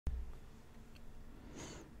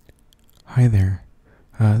Hi there.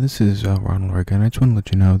 This is Ronald Raygun. I just want to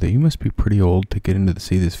let you know that you must be pretty old to get into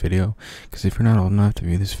see this video. Because if you're not old enough to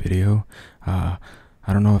view this video, I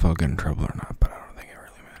don't know if I'll get in trouble or not, but I don't think it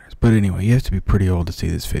really matters. But anyway, you have to be pretty old to see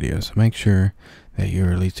this video, so make sure that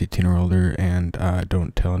you're at least 18 or older, and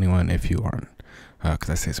don't tell anyone if you aren't. Because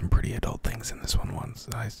I say some pretty adult things in this one once.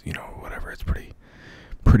 Whatever. It's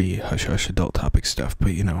pretty hush-hush adult topic stuff,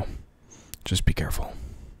 but just be careful.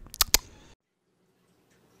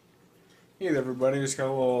 Hey there, everybody. Just got a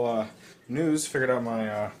little news. Figured out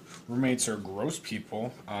my roommates are gross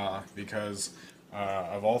people because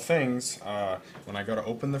of all things, when I go to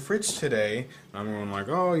open the fridge today, I'm going like,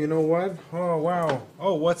 oh, you know what? Oh, wow.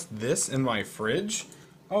 Oh, what's this in my fridge?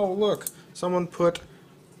 Oh, look. Someone put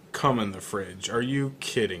cum in the fridge. Are you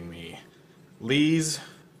kidding me? Lee's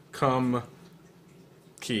cum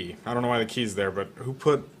key. I don't know why the key's there, but who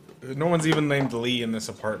put... No one's even named Lee in this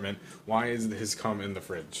apartment. Why is his cum in the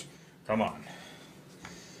fridge? Come on.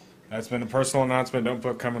 That's been a personal announcement. Don't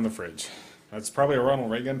put cum in the fridge. That's probably a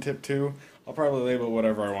Ronald Raygun tip too. I'll probably label it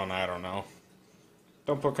whatever I want. I don't know.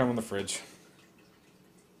 Don't put cum in the fridge.